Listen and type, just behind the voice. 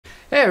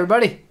Hey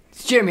everybody,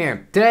 it's Jim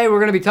here. Today we're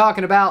going to be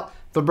talking about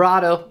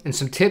vibrato and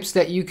some tips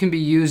that you can be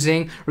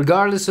using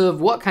regardless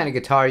of what kind of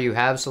guitar you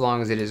have, so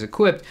long as it is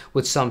equipped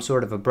with some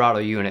sort of vibrato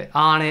unit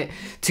on it,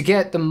 to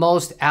get the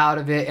most out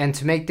of it and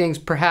to make things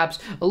perhaps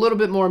a little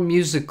bit more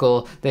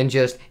musical than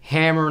just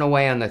hammering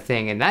away on the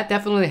thing. And that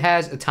definitely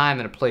has a time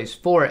and a place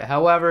for it.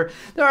 However,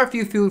 there are a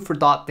few food for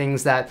thought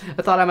things that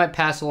I thought I might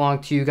pass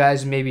along to you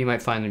guys, and maybe you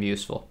might find them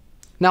useful.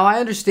 Now,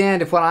 I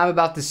understand if what I'm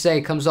about to say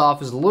comes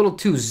off as a little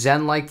too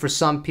zen-like for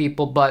some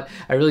people, but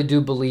I really do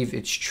believe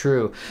it's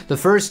true. The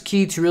first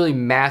key to really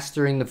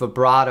mastering the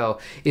vibrato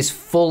is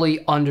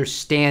fully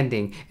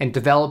understanding and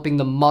developing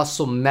the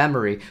muscle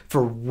memory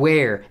for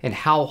where and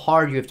how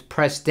hard you have to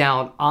press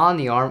down on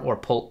the arm or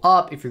pull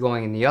up if you're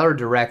going in the other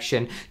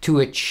direction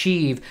to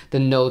achieve the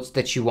notes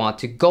that you want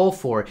to go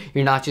for.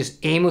 You're not just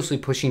aimlessly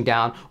pushing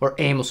down or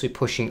aimlessly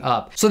pushing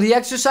up. So the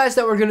exercise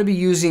that we're going to be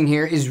using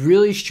here is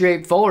really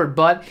straightforward,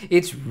 but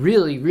it's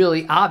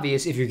really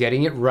obvious if you're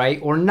getting it right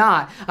or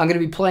not. I'm going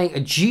to be playing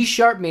a G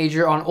sharp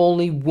major on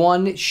only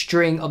one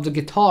string of the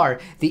guitar,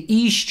 the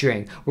E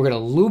string. We're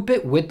going to loop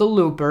it with the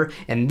looper,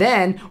 and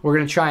then we're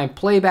going to try and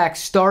play back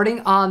starting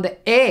on the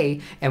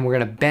A, and we're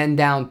going to bend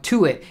down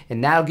to it,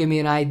 and that'll give me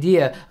an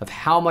idea of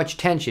how much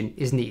tension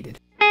is needed.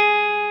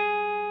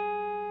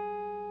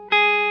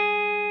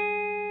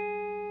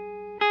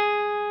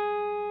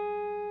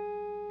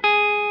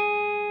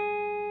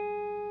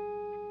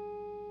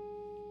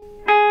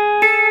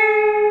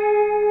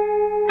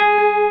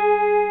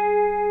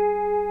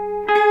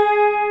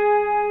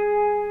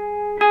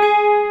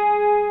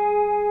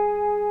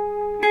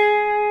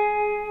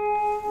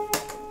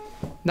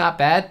 Not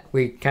bad.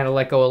 We kind of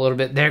let go a little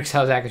bit there because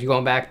I was actually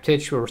going back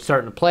pitch. We're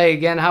starting to play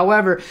again.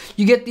 However,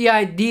 you get the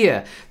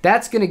idea.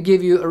 That's going to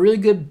give you a really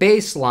good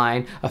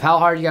baseline of how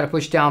hard you got to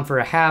push down for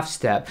a half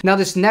step. Now,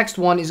 this next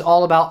one is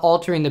all about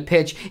altering the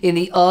pitch in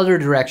the other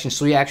direction,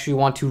 so you actually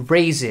want to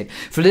raise it.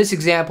 For this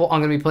example, I'm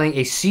going to be playing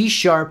a C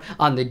sharp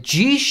on the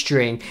G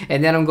string,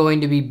 and then I'm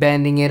going to be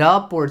bending it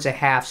upwards a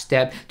half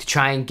step to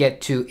try and get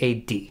to a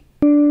D.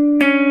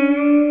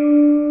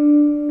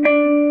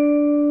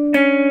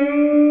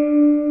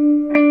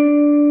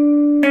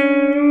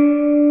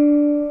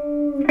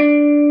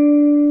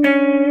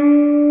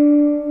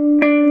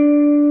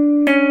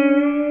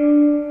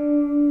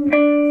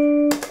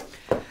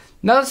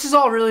 Now, this is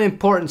all really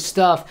important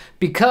stuff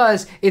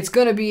because it's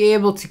going to be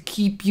able to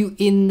keep you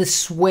in the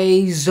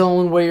sway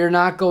zone where you're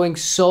not going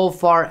so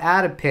far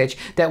out of pitch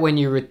that when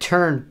you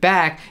return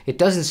back, it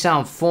doesn't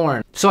sound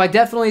foreign. So I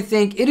definitely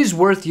think it is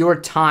worth your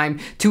time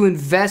to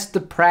invest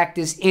the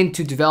practice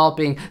into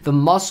developing the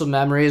muscle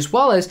memory, as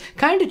well as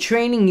kind of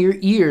training your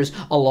ears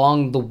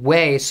along the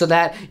way so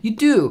that you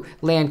do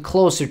land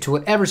closer to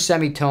whatever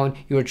semitone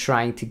you are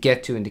trying to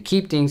get to and to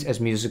keep things as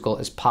musical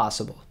as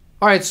possible.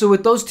 Alright, so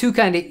with those two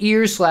kind of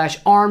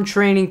ear/arm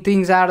training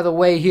things out of the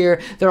way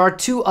here, there are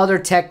two other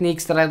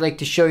techniques that I'd like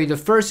to show you. The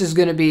first is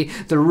going to be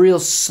the real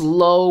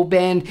slow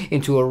bend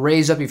into a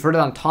raise up. You've heard it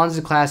on tons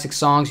of classic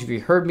songs. If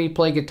you've heard me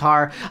play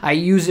guitar, I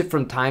use it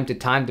from time to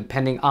time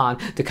depending on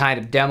the kind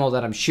of demo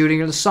that I'm shooting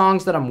or the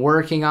songs that I'm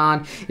working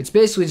on. It's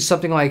basically just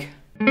something like...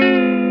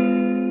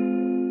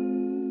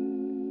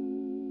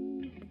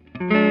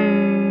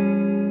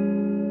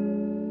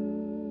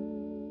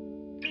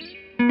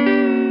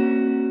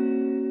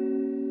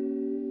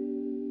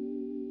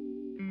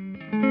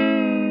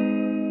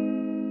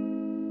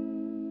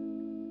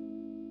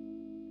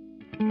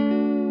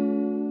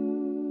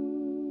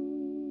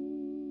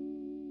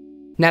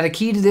 Now, the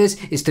key to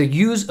this is to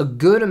use a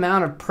good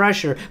amount of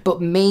pressure,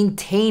 but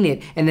maintain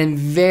it, and then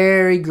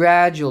very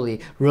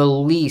gradually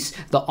release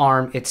the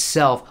arm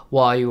itself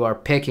while you are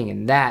picking,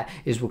 and that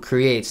is what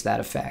creates that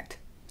effect.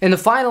 And the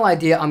final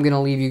idea I'm going to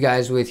leave you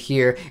guys with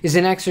here is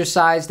an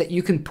exercise that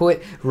you can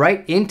put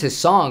right into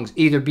songs,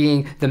 either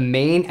being the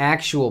main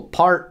actual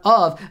part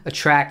of a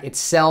track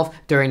itself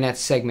during that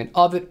segment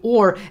of it,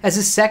 or as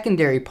a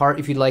secondary part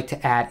if you'd like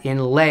to add in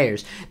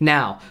layers.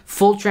 Now,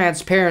 full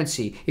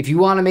transparency, if you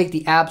want to make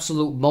the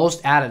absolute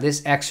most out of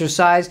this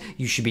exercise,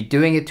 you should be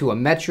doing it to a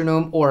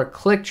metronome or a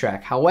click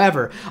track.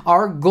 However,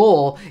 our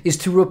goal is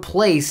to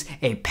replace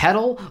a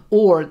pedal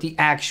or the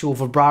actual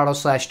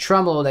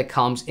vibrato/tremolo that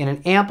comes in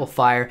an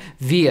amplifier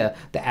via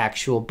the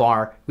actual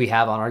bar we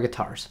have on our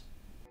guitars.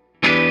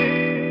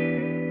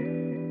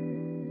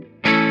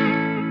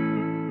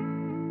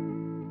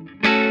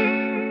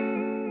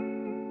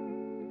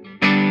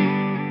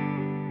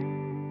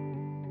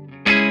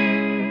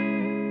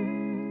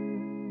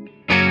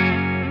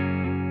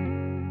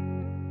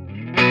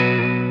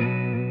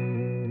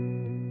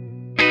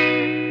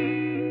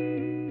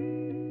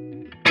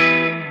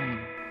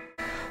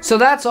 So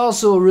that's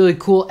also a really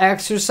cool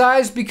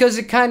exercise because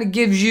it kind of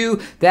gives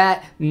you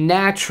that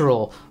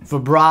natural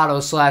vibrato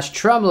slash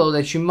tremolo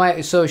that you might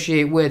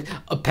associate with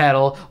a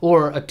pedal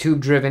or a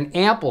tube-driven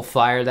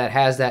amplifier that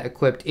has that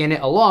equipped in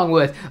it, along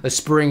with a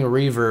spring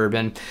reverb.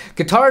 And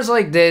guitars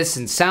like this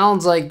and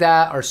sounds like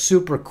that are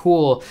super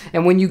cool.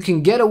 And when you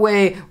can get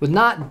away with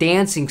not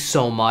dancing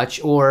so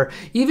much or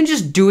even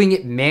just doing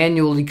it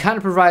manually, kind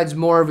of provides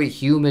more of a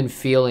human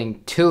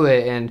feeling to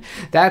it. And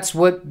that's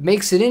what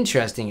makes it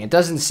interesting. It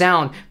doesn't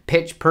sound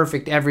pitch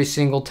perfect every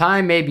single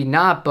time, maybe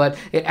not, but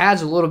it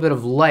adds a little bit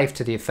of life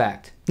to the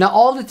effect. Now,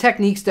 all the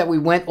techniques that we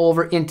went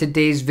over in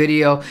today's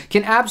video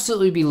can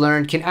absolutely be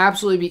learned, can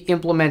absolutely be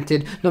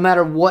implemented no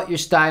matter what your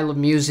style of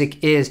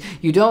music is.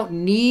 You don't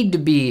need to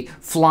be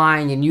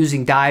flying and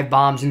using dive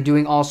bombs and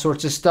doing all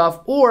sorts of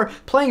stuff, or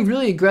playing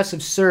really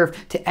aggressive surf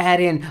to add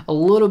in a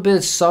little bit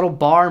of subtle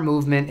bar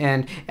movement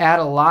and add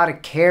a lot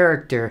of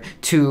character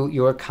to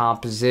your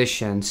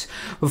compositions.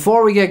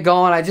 Before we get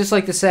going, I'd just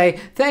like to say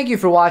thank you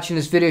for watching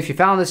this video. If you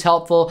found this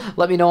helpful,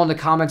 let me know in the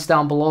comments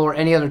down below, or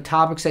any other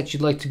topics that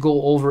you'd like to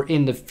go over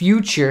in the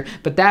future.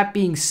 But that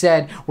being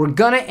said, we're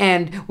gonna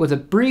end with a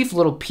brief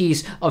little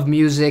piece of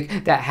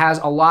music that has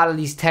a lot of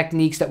these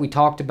techniques that we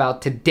talked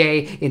about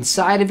today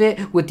inside of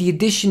it, with the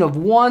addition of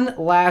one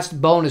last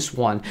bonus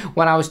one.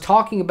 When I was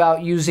talking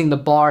about using the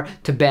bar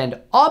to bend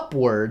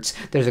upwards,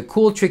 there's a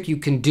cool trick you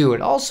can do.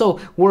 It also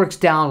works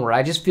downward.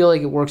 I just feel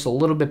like it works a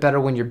little bit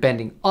better when you're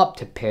bending up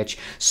to pitch.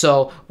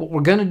 So what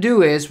we're gonna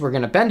do is we're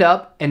gonna bend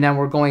up and then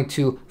we're going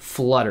to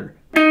flutter.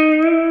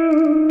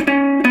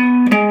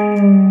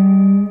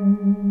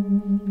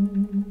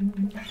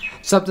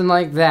 Something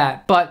like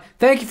that. But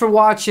thank you for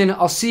watching.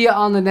 I'll see you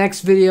on the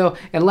next video,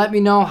 and let me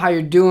know how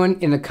you're doing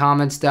in the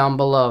comments down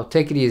below.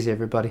 Take it easy,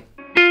 everybody.